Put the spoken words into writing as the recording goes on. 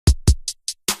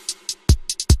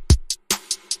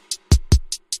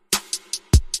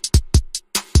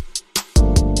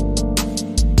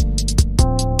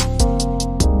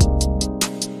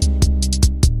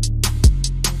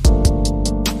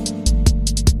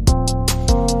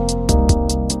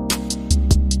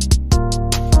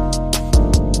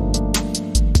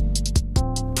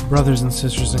Brothers and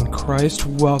sisters in Christ,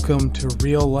 welcome to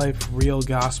Real Life, Real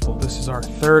Gospel. This is our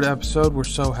third episode. We're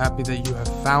so happy that you have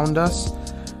found us.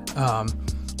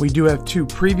 We do have two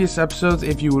previous episodes.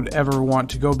 If you would ever want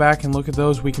to go back and look at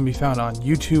those, we can be found on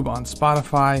YouTube, on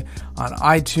Spotify, on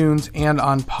iTunes, and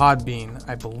on Podbean.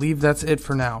 I believe that's it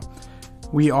for now.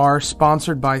 We are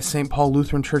sponsored by St. Paul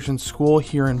Lutheran Church and School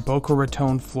here in Boca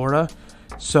Raton, Florida.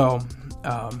 So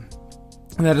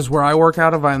that is where I work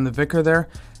out of. I am the vicar there.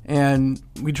 And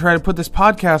we try to put this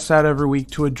podcast out every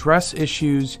week to address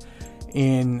issues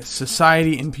in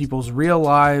society, in people's real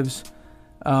lives,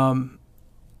 that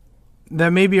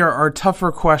maybe are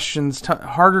tougher questions,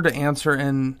 harder to answer,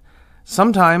 and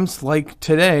sometimes, like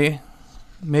today,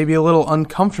 maybe a little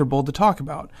uncomfortable to talk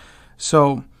about.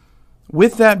 So,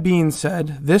 with that being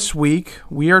said, this week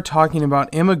we are talking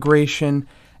about immigration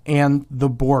and the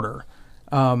border.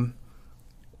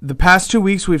 The past 2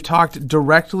 weeks, we've talked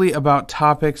directly about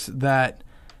topics that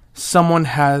someone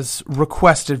has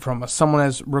requested from us. Someone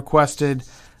has requested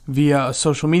via a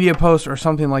social media post or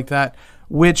something like that,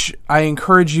 which I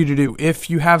encourage you to do. If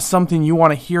you have something you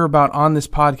want to hear about on this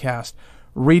podcast,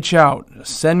 reach out.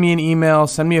 Send me an email,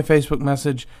 send me a Facebook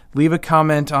message, leave a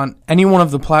comment on any one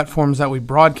of the platforms that we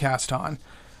broadcast on.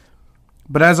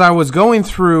 But as I was going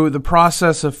through the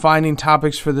process of finding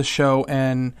topics for the show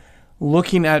and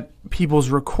looking at people's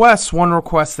requests, one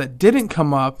request that didn't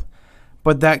come up,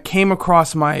 but that came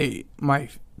across my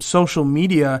social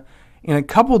media in a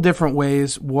couple different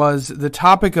ways, was the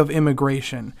topic of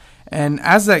immigration. And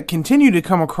as that continued to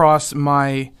come across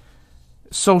my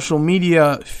social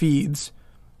media feeds,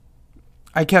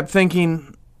 I kept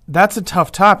thinking, that's a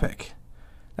tough topic.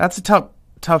 That's a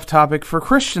tough topic for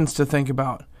Christians to think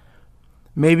about.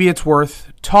 Maybe it's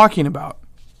worth talking about.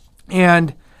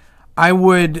 And I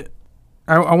want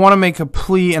to make a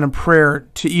plea and a prayer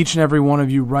to each and every one of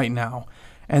you right now.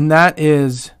 And that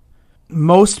is,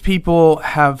 most people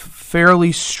have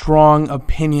fairly strong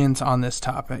opinions on this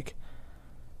topic.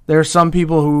 There are some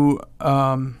people who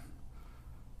have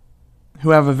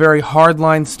a very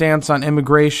hardline stance on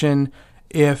immigration.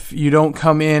 If you don't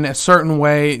come in a certain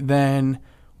way, then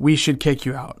we should kick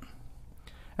you out.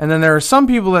 And then there are some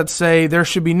people that say there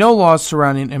should be no laws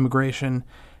surrounding immigration,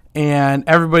 and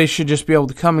everybody should just be able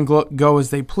to come and go as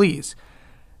they please.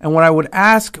 And what I would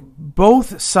ask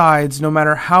both sides, no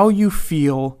matter how you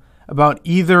feel about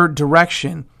either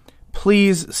direction,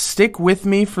 please stick with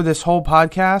me for this whole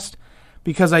podcast,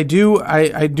 because I do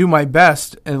my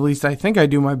best, at least I think I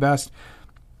do my best,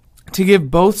 to give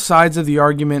both sides of the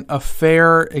argument a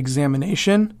fair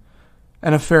examination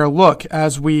and a fair look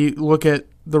as we look at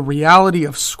the reality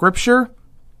of Scripture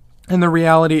and the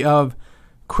reality of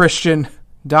Christian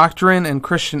doctrine and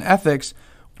Christian ethics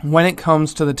when it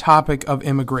comes to the topic of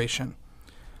immigration.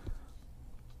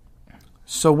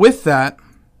 So with that,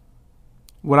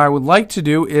 what I would like to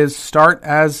do is start,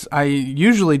 as I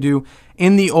usually do,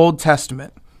 in the Old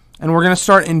Testament. And we're going to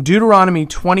start in Deuteronomy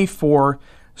 24,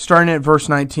 starting at verse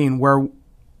 19, where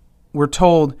we're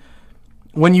told,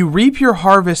 "When you reap your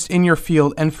harvest in your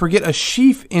field and forget a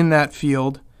sheaf in that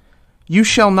field, you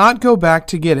shall not go back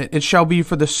to get it. It shall be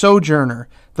for the sojourner,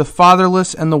 the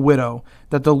fatherless, and the widow,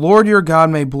 that the Lord your God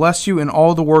may bless you in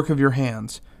all the work of your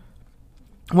hands.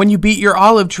 When you beat your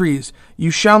olive trees,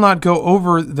 you shall not go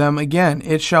over them again.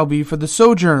 It shall be for the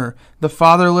sojourner, the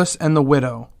fatherless, and the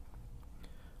widow.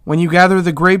 When you gather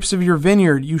the grapes of your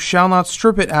vineyard, you shall not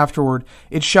strip it afterward.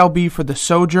 It shall be for the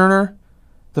sojourner,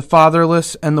 the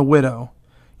fatherless, and the widow.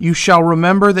 You shall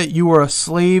remember that you were a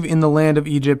slave in the land of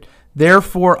Egypt.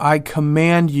 Therefore I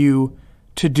command you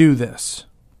to do this."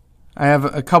 I have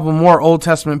a couple more Old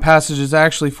Testament passages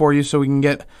actually for you so we can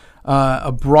get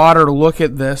a broader look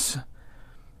at this.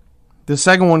 The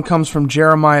second one comes from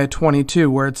Jeremiah 22,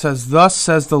 where it says, "Thus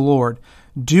says the Lord,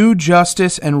 do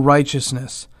justice and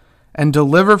righteousness, and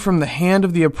deliver from the hand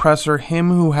of the oppressor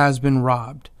him who has been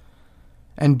robbed.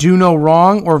 And do no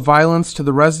wrong or violence to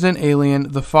the resident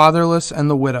alien, the fatherless, and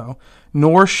the widow,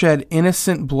 nor shed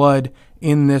innocent blood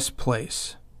in this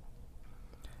place."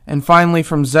 And finally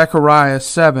from Zechariah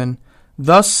 7,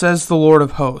 "Thus says the Lord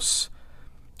of hosts,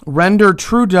 render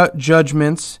true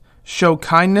judgments, show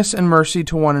kindness and mercy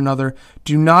to one another,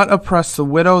 do not oppress the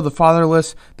widow, the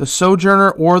fatherless, the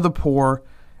sojourner, or the poor,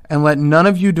 and let none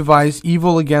of you devise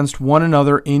evil against one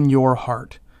another in your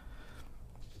heart."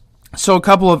 So a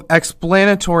couple of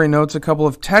explanatory notes, a couple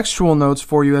of textual notes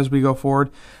for you as we go forward.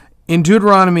 In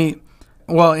Deuteronomy,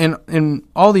 well, in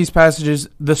all these passages,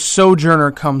 the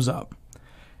sojourner comes up.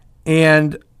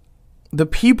 And the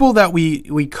people that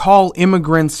we call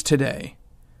immigrants today,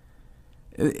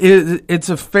 it's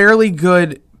a fairly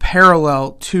good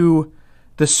parallel to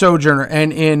the sojourner.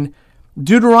 And in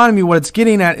Deuteronomy, what it's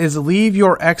getting at is leave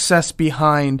your excess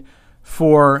behind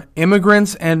for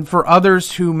immigrants and for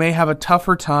others who may have a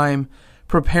tougher time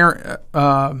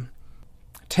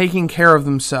taking care of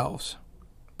themselves,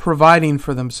 providing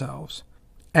for themselves.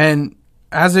 And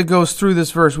as it goes through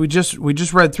this verse, we just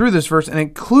read through this verse, and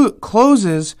it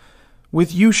closes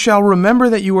with, "You shall remember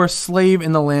that you were a slave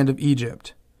in the land of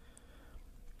Egypt."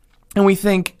 And we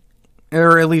think,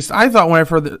 or at least I thought when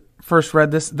I first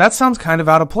read this, that sounds kind of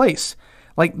out of place.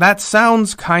 Like, that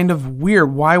sounds kind of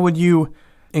weird. Why would you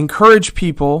encourage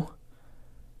people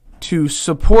to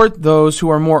support those who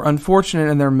are more unfortunate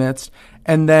in their midst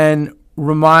and then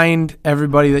remind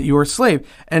everybody that you are a slave?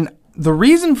 And the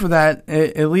reason for that,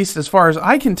 at least as far as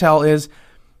I can tell, is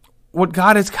what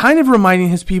God is kind of reminding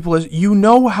his people is, you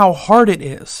know how hard it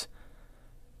is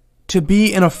to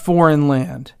be in a foreign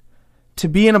land, to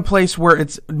be in a place where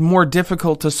it's more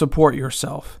difficult to support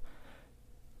yourself.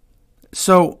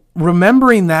 So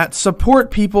remembering that,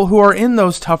 support people who are in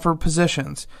those tougher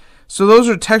positions. So those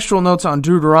are textual notes on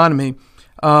Deuteronomy.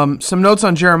 Some notes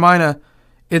on Jeremiah.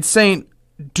 It's saying,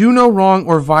 do no wrong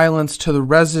or violence to the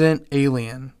resident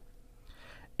alien.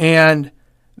 And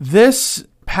this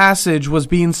passage was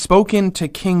being spoken to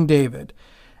King David.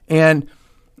 And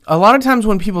a lot of times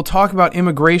when people talk about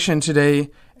immigration today,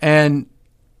 and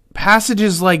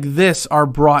passages like this are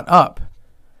brought up,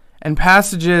 and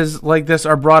passages like this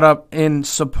are brought up in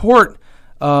support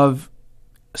of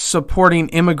supporting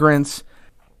immigrants,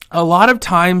 a lot of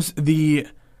times the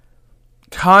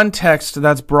context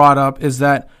that's brought up is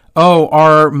that,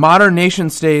 our modern nation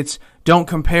states don't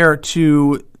compare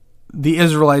to the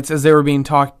Israelites as they were being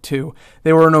talked to.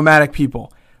 They were a nomadic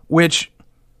people, which,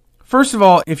 first of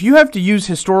all, if you have to use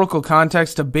historical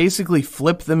context to basically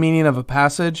flip the meaning of a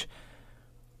passage,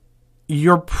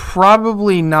 you're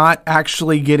probably not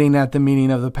actually getting at the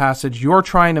meaning of the passage. You're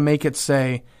trying to make it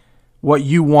say what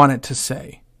you want it to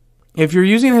say. If you're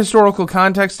using historical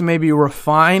context to maybe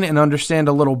refine and understand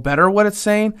a little better what it's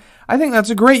saying, I think that's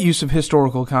a great use of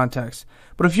historical context.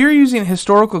 But if you're using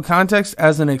historical context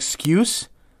as an excuse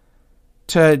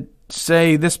to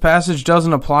say this passage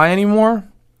doesn't apply anymore,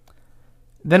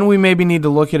 then we maybe need to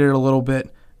look at it a little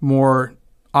bit more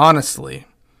honestly.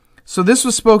 So this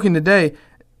was spoken today.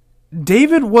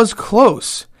 David was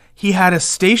close. He had a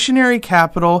stationary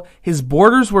capital, his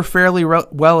borders were fairly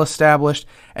well established,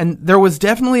 and there was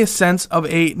definitely a sense of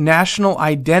a national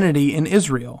identity in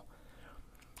Israel.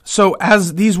 So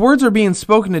as these words are being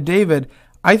spoken to David,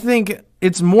 I think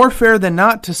it's more fair than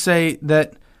not to say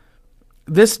that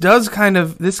this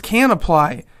can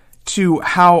apply to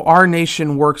how our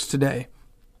nation works today.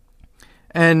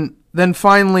 And then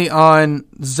finally on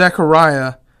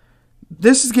Zechariah,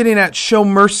 this is getting at show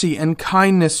mercy and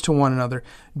kindness to one another.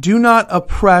 Do not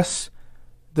oppress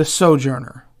the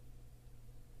sojourner.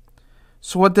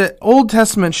 So what the Old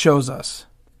Testament shows us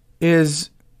is,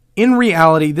 in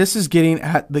reality, this is getting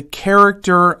at the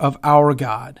character of our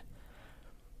God.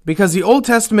 Because the Old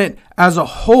Testament as a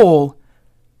whole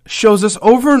shows us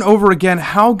over and over again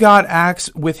how God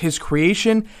acts with his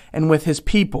creation and with his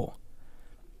people.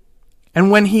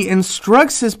 And when he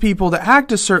instructs his people to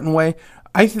act a certain way,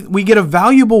 we get a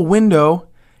valuable window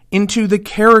into the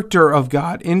character of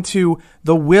God, into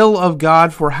the will of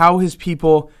God for how his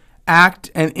people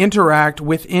act and interact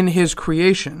within his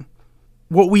creation.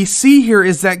 What we see here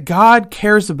is that God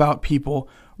cares about people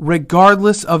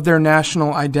regardless of their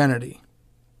national identity.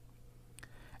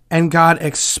 And God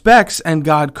expects and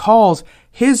God calls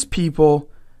his people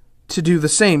to do the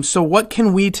same. So what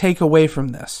can we take away from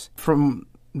this? From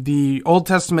the Old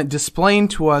Testament displaying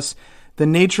to us the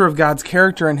nature of God's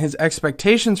character and his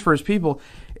expectations for his people,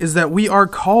 is that we are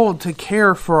called to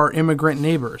care for our immigrant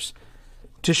neighbors,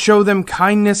 to show them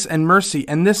kindness and mercy.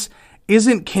 And this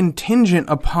isn't contingent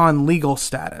upon legal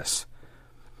status,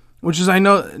 which is, I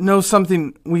know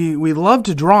something we love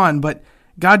to draw on, but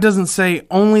God doesn't say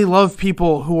only love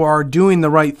people who are doing the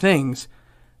right things.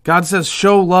 God says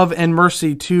show love and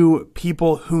mercy to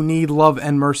people who need love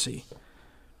and mercy.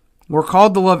 We're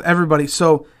called to love everybody.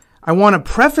 So I want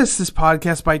to preface this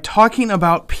podcast by talking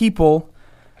about people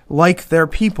like they're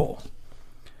people.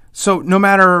 So no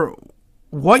matter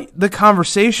what the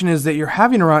conversation is that you're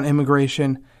having around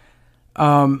immigration,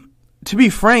 to be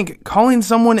frank, calling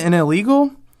someone an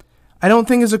illegal, I don't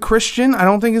think is a Christian. I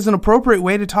don't think is an appropriate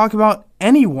way to talk about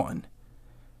anyone.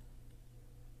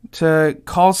 To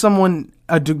call someone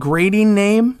a degrading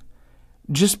name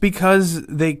just because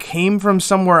they came from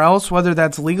somewhere else, whether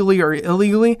that's legally or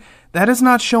illegally, that is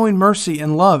not showing mercy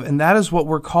and love, and that is what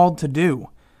we're called to do.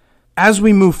 As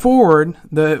we move forward,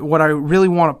 what I really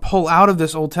want to pull out of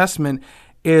this Old Testament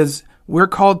is we're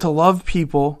called to love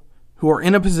people who are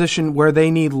in a position where they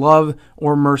need love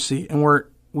or mercy. And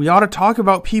we ought to talk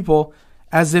about people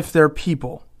as if they're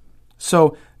people.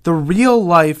 So the real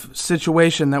life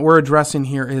situation that we're addressing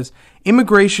here is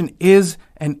immigration is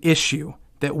an issue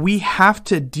that we have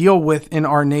to deal with in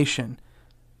our nation.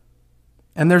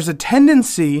 And there's a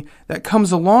tendency that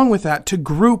comes along with that to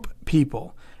group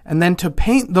people and then to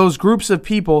paint those groups of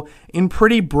people in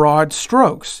pretty broad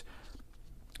strokes.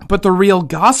 But the real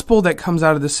gospel that comes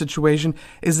out of this situation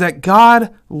is that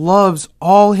God loves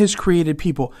all his created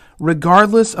people,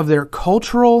 regardless of their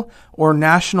cultural or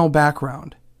national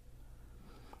background.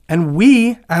 And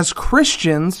we, as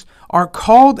Christians, are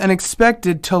called and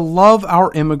expected to love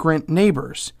our immigrant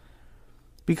neighbors.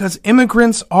 Because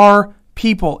immigrants are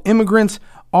people. Immigrants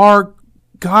are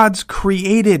God's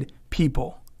created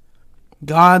people.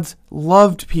 God's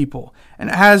loved people.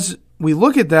 And as we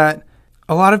look at that,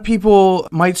 a lot of people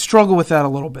might struggle with that a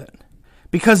little bit.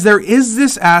 Because there is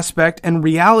this aspect and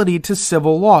reality to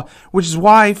civil law, which is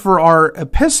why for our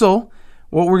epistle,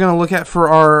 what we're going to look at for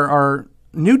our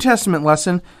New Testament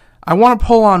lesson, I want to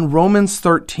pull on Romans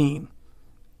 13,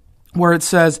 where it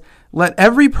says, "Let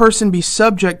every person be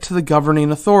subject to the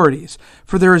governing authorities,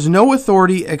 for there is no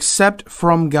authority except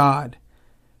from God.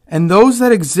 And those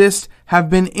that exist have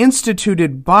been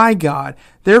instituted by God.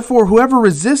 Therefore, whoever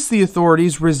resists the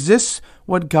authorities resists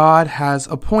what God has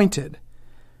appointed.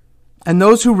 And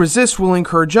those who resist will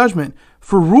incur judgment.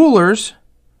 For rulers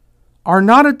are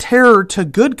not a terror to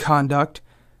good conduct,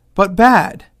 but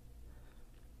bad.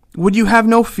 Would you have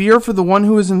no fear for the one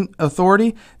who is in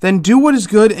authority? Then do what is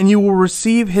good, and you will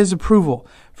receive his approval.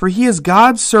 For he is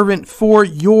God's servant for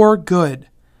your good.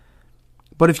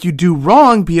 But if you do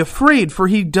wrong, be afraid, for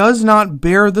he does not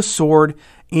bear the sword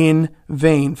in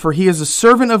vain. For he is a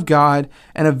servant of God,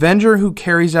 an avenger who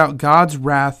carries out God's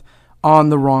wrath on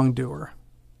the wrongdoer."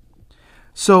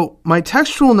 So my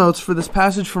textual notes for this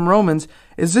passage from Romans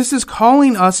is this is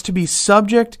calling us to be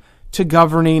subject to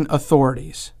governing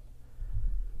authorities.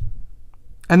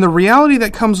 And the reality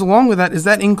that comes along with that is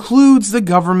that includes the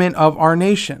government of our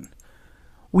nation.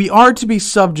 We are to be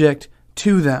subject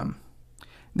to them.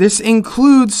 This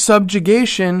includes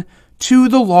subjugation to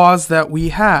the laws that we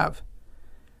have.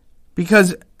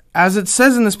 Because, as it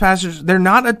says in this passage, they're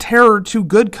not a terror to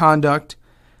good conduct,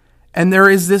 and there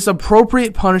is this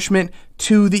appropriate punishment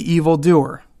to the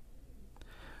evildoer.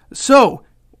 So,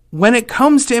 when it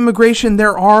comes to immigration,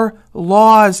 there are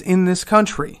laws in this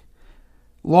country.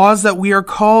 Laws that we are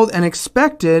called and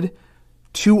expected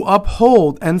to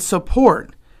uphold and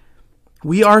support.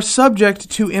 We are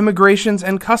subject to immigrations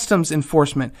and customs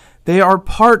enforcement. They are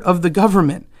part of the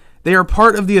government. They are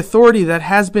part of the authority that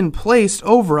has been placed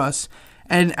over us.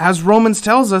 And as Romans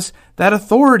tells us, that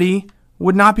authority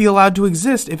would not be allowed to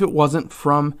exist if it wasn't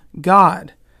from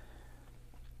God.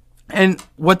 And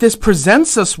what this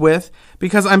presents us with,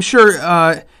 because I'm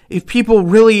sure if people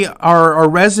really are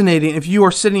resonating, if you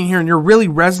are sitting here and you're really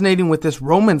resonating with this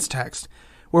Romans text,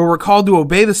 where we're called to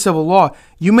obey the civil law,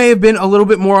 you may have been a little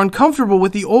bit more uncomfortable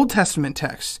with the Old Testament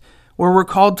text, where we're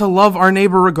called to love our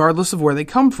neighbor regardless of where they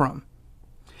come from.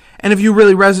 And if you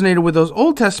really resonated with those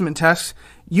Old Testament texts,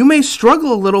 you may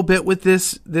struggle a little bit with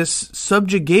this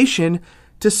subjugation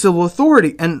to civil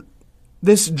authority. And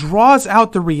this draws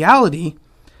out the reality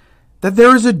that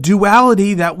there is a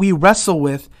duality that we wrestle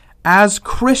with as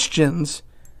Christians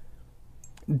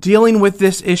dealing with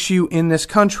this issue in this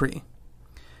country.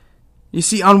 You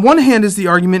see, on one hand is the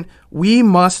argument, we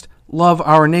must love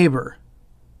our neighbor.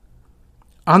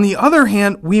 On the other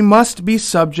hand, we must be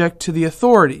subject to the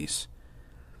authorities.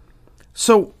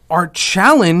 So our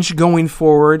challenge going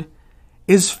forward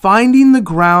is finding the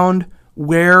ground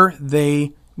where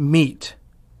they meet.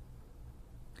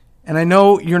 And I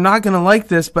know you're not going to like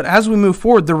this, but as we move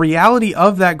forward, the reality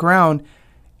of that ground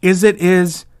is it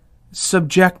is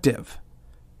subjective.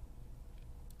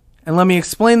 And let me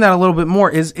explain that a little bit more,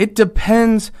 is it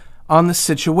depends on the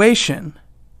situation,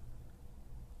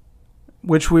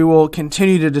 which we will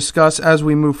continue to discuss as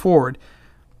we move forward.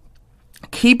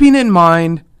 Keeping in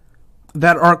mind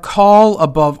that our call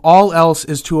above all else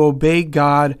is to obey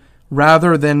God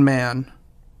rather than man.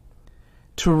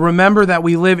 To remember that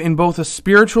we live in both a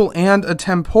spiritual and a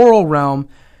temporal realm,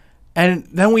 and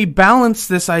then we balance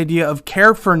this idea of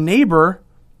care for neighbor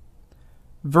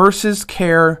versus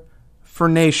care for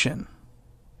nation.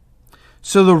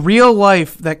 So the real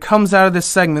life that comes out of this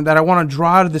segment, that I want to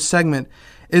draw out of this segment,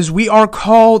 is we are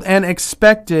called and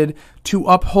expected to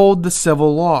uphold the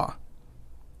civil law.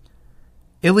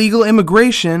 Illegal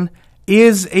immigration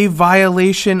is a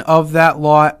violation of that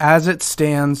law as it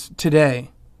stands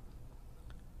today.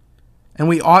 And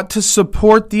we ought to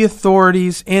support the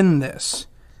authorities in this.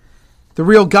 The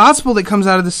real gospel that comes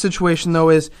out of this situation, though,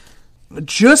 is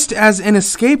just as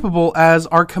inescapable as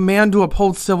our command to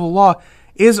uphold civil law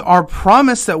is our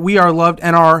promise that we are loved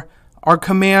and our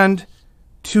command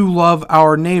to love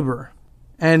our neighbor.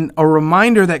 And a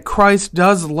reminder that Christ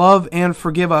does love and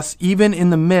forgive us even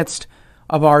in the midst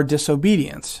of our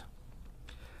disobedience.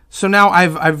 So now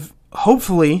I've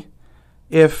hopefully,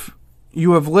 if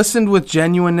you have listened with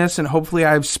genuineness and hopefully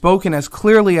I've spoken as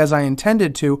clearly as I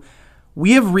intended to,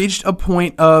 we have reached a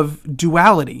point of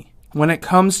duality when it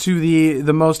comes to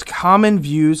the most common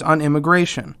views on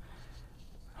immigration.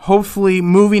 Hopefully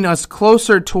moving us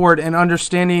closer toward and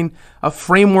understanding a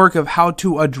framework of how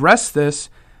to address this,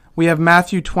 we have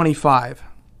Matthew 25,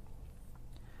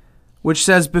 which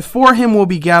says, "Before him will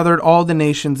be gathered all the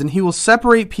nations, and he will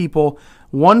separate people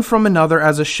one from another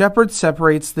as a shepherd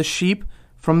separates the sheep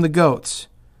from the goats.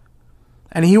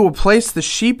 And he will place the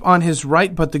sheep on his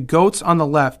right, but the goats on the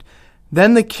left.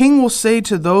 Then the king will say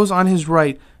to those on his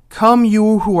right, 'Come,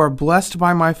 you who are blessed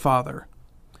by my Father.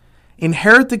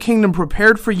 Inherit the kingdom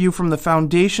prepared for you from the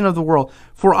foundation of the world.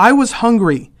 For I was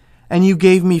hungry, and you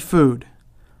gave me food.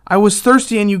 I was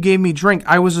thirsty, and you gave me drink.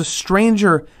 I was a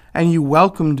stranger, and you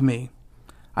welcomed me.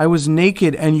 I was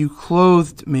naked, and you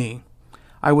clothed me.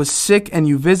 I was sick, and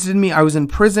you visited me. I was in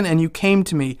prison, and you came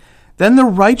to me.' Then the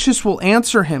righteous will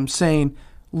answer him, saying,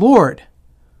 'Lord,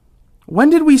 when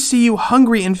did we see you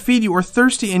hungry and feed you, or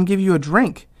thirsty and give you a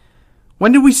drink?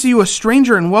 When did we see you a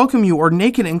stranger and welcome you, or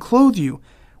naked and clothe you?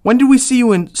 When did we see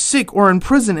you sick or in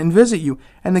prison and visit you?'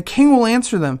 And the king will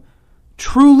answer them,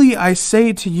 'Truly I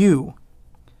say to you,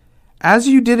 as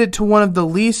you did it to one of the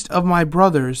least of my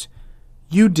brothers,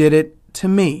 you did it to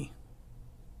me.'"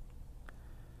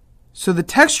 So the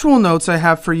textual notes I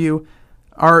have for you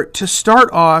are, to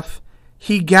start off,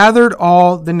 he gathered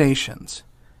all the nations.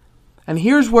 And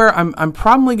here's where I'm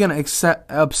probably going to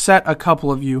upset a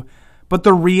couple of you, but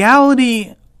the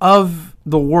reality of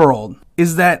the world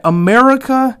is that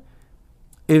America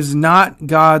is not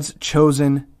God's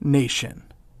chosen nation.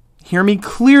 Hear me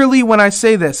clearly when I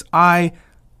say this. I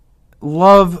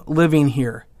love living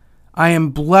here. I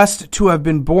am blessed to have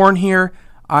been born here.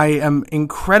 I am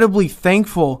incredibly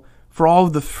thankful for all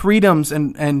of the freedoms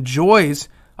and joys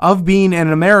of being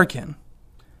an American.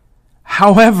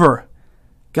 However,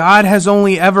 God has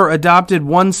only ever adopted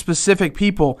one specific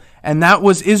people, and that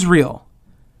was Israel.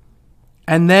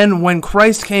 And then when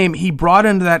Christ came, he brought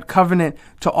into that covenant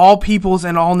to all peoples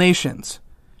and all nations.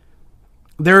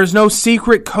 There is no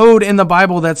secret code in the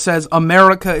Bible that says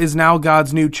America is now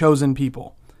God's new chosen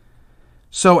people.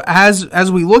 So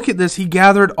as we look at this, he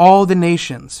gathered all the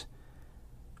nations.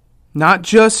 Not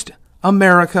just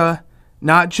America,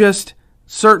 not just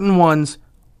certain ones,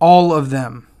 all of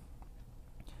them.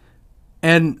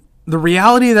 And the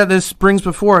reality that this brings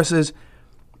before us is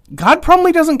God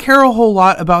probably doesn't care a whole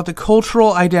lot about the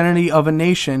cultural identity of a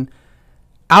nation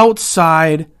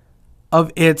outside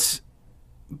of its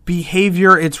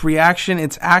behavior, its reaction,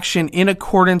 its action in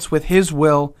accordance with his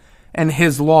will and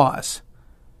his laws.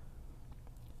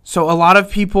 So a lot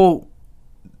of people,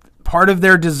 part of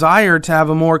their desire to have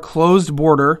a more closed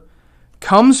border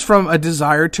comes from a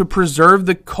desire to preserve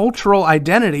the cultural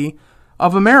identity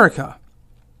of America.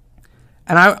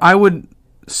 And I would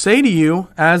say to you,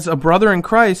 as a brother in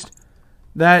Christ,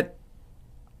 that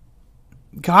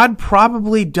God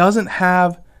probably doesn't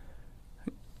have,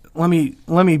 let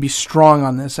me be strong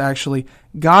on this actually,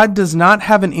 God does not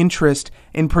have an interest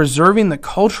in preserving the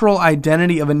cultural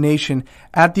identity of a nation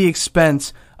at the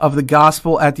expense of the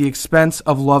gospel, at the expense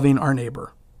of loving our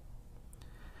neighbor.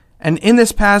 And in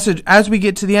this passage, as we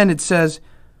get to the end, it says,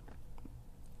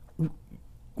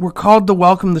 we're called to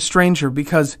welcome the stranger,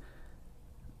 because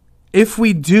if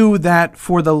we do that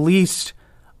for the least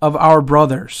of our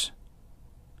brothers,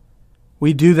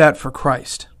 we do that for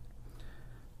Christ.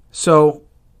 So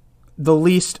the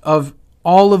least of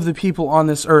all of the people on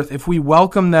this earth, if we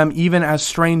welcome them even as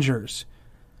strangers,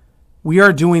 we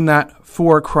are doing that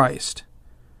for Christ.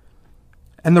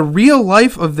 And the real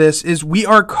life of this is we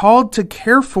are called to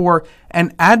care for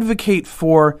and advocate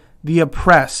for the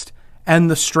oppressed and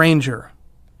the stranger.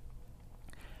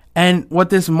 And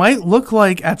what this might look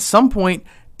like at some point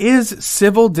is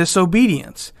civil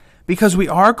disobedience, because we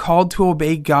are called to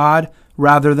obey God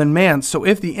rather than man. So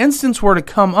if the instance were to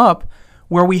come up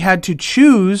where we had to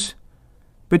choose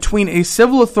between a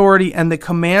civil authority and the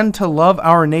command to love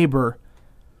our neighbor,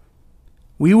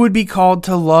 we would be called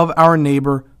to love our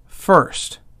neighbor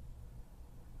first.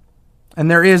 And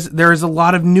there is a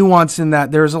lot of nuance in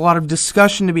that. There is a lot of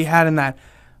discussion to be had in that.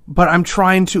 But I'm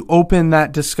trying to open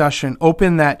that discussion,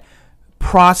 open that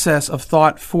process of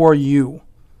thought for you.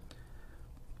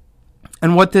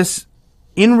 And what this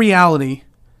in reality,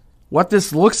 what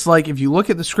this looks like, if you look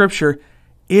at the scripture,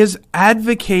 is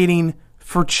advocating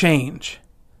for change.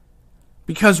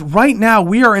 Because right now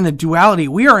we are in a duality,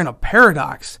 we are in a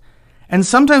paradox. And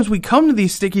sometimes we come to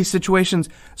these sticky situations,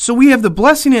 so we have the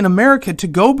blessing in America to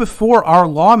go before our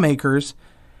lawmakers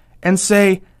and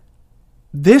say,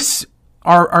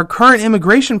 our current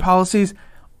immigration policies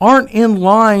aren't in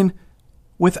line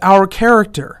with our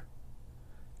character.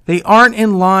 They aren't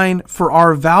in line for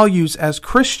our values as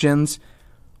Christians.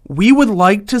 We would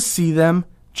like to see them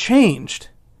changed.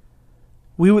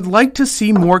 We would like to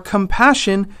see more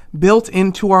compassion built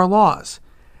into our laws.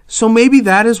 So maybe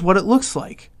that is what it looks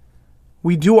like.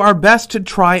 We do our best to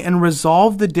try and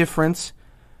resolve the difference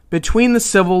between the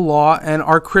civil law and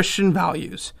our Christian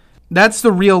values. That's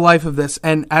the real life of this.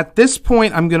 And at this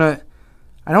point, I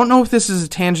don't know if this is a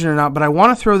tangent or not, but I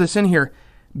want to throw this in here.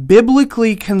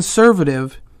 Biblically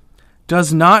conservative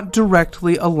does not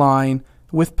directly align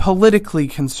with politically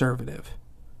conservative.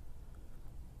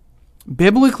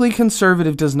 Biblically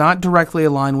conservative does not directly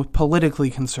align with politically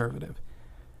conservative.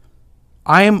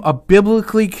 I am a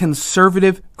biblically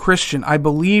conservative Christian. I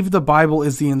believe the Bible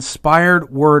is the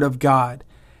inspired word of God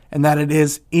and that it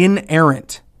is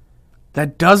inerrant.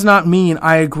 That does not mean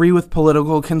I agree with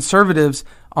political conservatives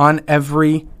on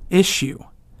every issue.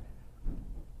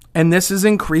 And this is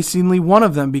increasingly one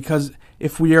of them, because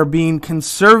if we are being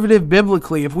conservative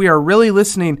biblically, if we are really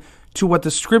listening to what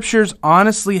the scriptures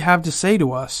honestly have to say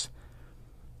to us,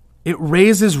 it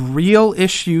raises real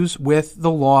issues with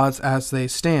the laws as they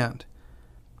stand.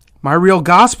 My real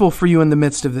gospel for you in the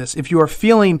midst of this, if you are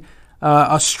feeling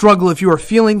a struggle, if you are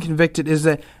feeling convicted, is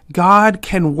that God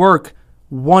can work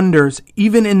wonders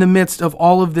even in the midst of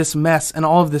all of this mess and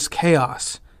all of this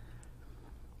chaos.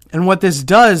 And what this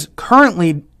does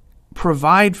currently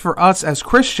provide for us as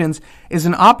Christians is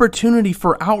an opportunity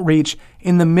for outreach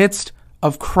in the midst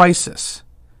of crisis.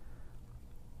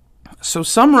 So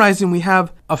summarizing, we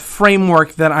have a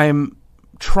framework that I'm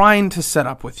trying to set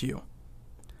up with you.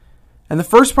 And the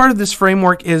first part of this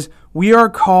framework is we are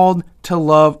called to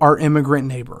love our immigrant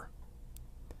neighbor.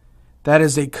 That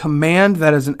is a command,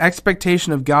 that is an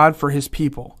expectation of God for his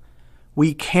people.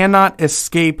 We cannot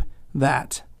escape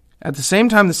that. At the same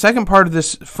time, the second part of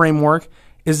this framework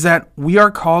is that we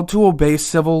are called to obey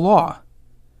civil law,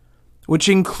 which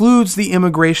includes the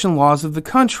immigration laws of the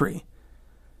country.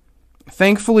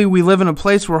 Thankfully, we live in a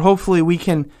place where hopefully we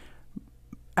can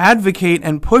advocate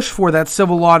and push for that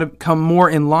civil law to come more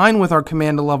in line with our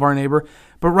command to love our neighbor.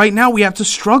 But right now we have to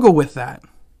struggle with that.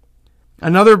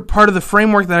 Another part of the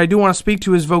framework that I do want to speak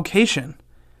to is vocation.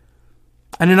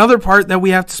 And another part that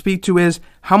we have to speak to is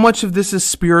how much of this is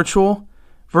spiritual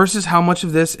versus how much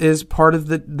of this is part of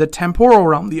the temporal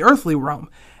realm, the earthly realm.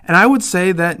 And I would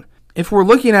say that if we're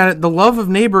looking at it, the love of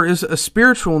neighbor is a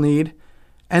spiritual need,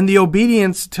 and the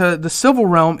obedience to the civil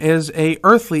realm is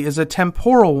a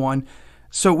temporal one.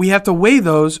 So we have to weigh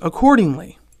those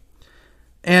accordingly.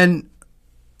 And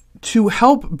to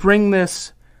help bring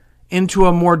this into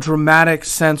a more dramatic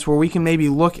sense where we can maybe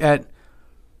look at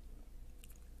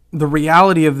the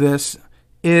reality of this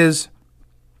is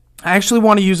I actually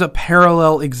want to use a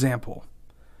parallel example.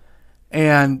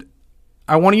 And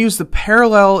I want to use the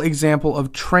parallel example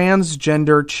of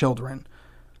transgender children.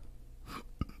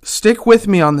 Stick with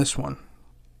me on this one.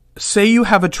 Say you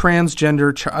have a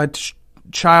transgender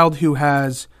child who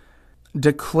has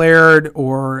declared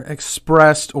or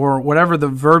expressed, or whatever the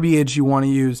verbiage you want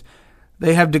to use,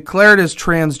 they have declared as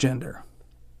transgender.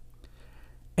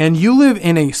 And you live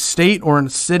in a state or in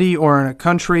a city or in a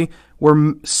country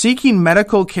where seeking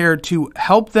medical care to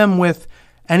help them with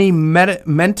any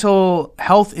mental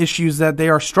health issues that they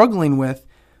are struggling with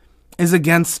is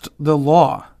against the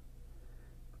law.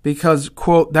 Because,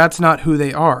 quote, that's not who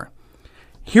they are.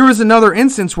 Here is another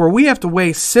instance where we have to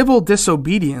weigh civil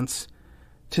disobedience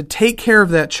to take care of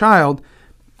that child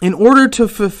in order to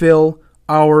fulfill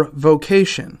our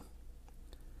vocation.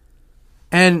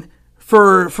 And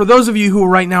for those of you who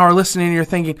right now are listening and you're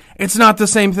thinking, it's not the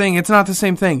same thing, it's not the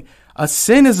same thing. A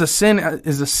sin is a sin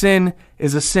is a sin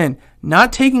is a sin.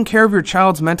 Not taking care of your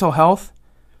child's mental health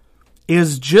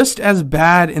is just as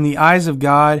bad in the eyes of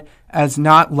God as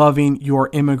not loving your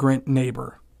immigrant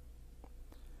neighbor.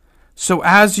 So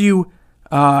as you,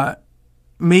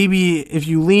 maybe if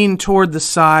you lean toward the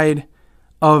side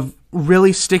of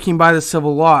really sticking by the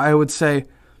civil law, I would say,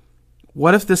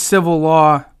 what if the civil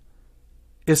law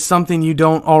is something you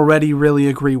don't already really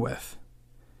agree with?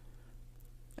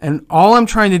 And all I'm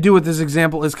trying to do with this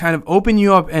example is kind of open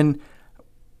you up, and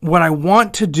what I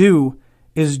want to do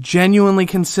is genuinely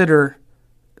consider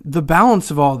the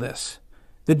balance of all this,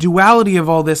 the duality of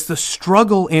all this, the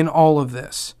struggle in all of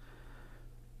this.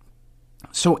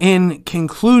 So in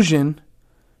closing,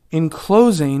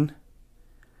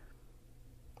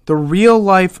 the real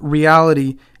life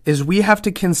reality is we have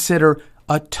to consider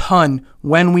a ton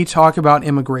when we talk about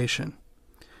immigration.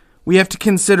 We have to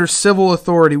consider civil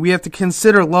authority. We have to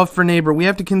consider love for neighbor. We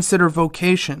have to consider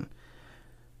vocation.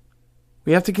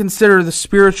 We have to consider the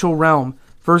spiritual realm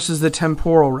versus the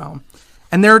temporal realm.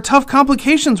 And there are tough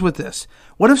complications with this.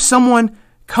 What if someone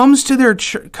comes to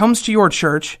your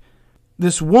church,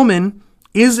 this woman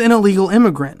is an illegal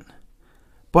immigrant,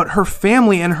 but her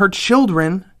family and her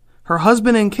children, her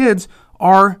husband and kids,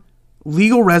 are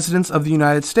legal residents of the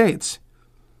United States?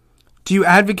 Do you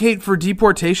advocate for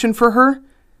deportation for her?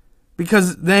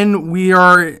 Because then we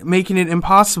are making it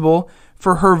impossible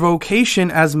for her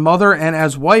vocation as mother and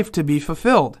as wife to be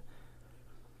fulfilled.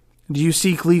 Do you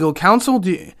seek legal counsel?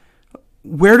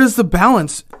 Where's the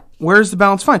balance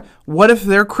find? What if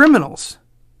they're criminals?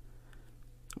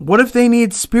 What if they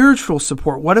need spiritual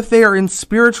support? What if they are in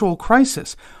spiritual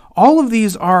crisis? All of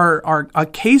these are a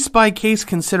case-by-case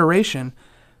consideration.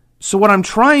 So what I'm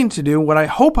trying to do, what I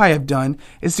hope I have done,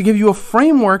 is to give you a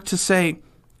framework to say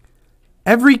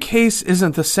every case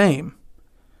isn't the same.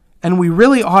 And we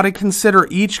really ought to consider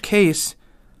each case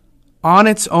on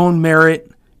its own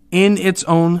merit, in its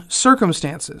own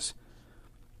circumstances.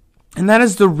 And that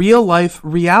is the real life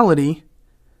reality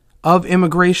of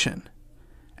immigration.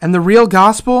 And the real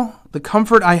gospel, the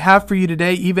comfort I have for you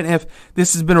today, even if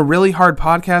this has been a really hard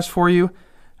podcast for you,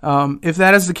 if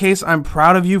that is the case, I'm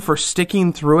proud of you for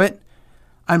sticking through it.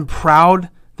 I'm proud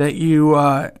that you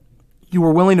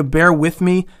were willing to bear with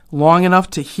me long enough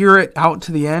to hear it out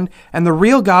to the end. And the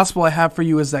real gospel I have for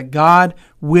you is that God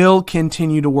will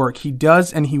continue to work. He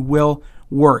does, and He will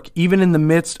work, even in the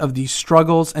midst of these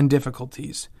struggles and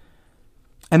difficulties.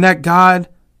 And that God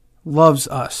loves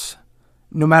us,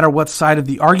 no matter what side of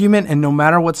the argument and no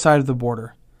matter what side of the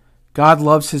border. God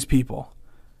loves His people,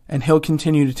 and He'll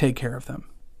continue to take care of them.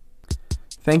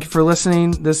 Thank you for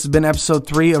listening. This has been episode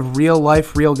 3 of Real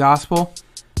Life, Real Gospel.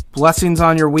 Blessings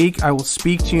on your week. I will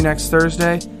speak to you next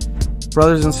Thursday.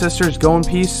 Brothers and sisters, go in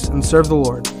peace and serve the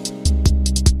Lord.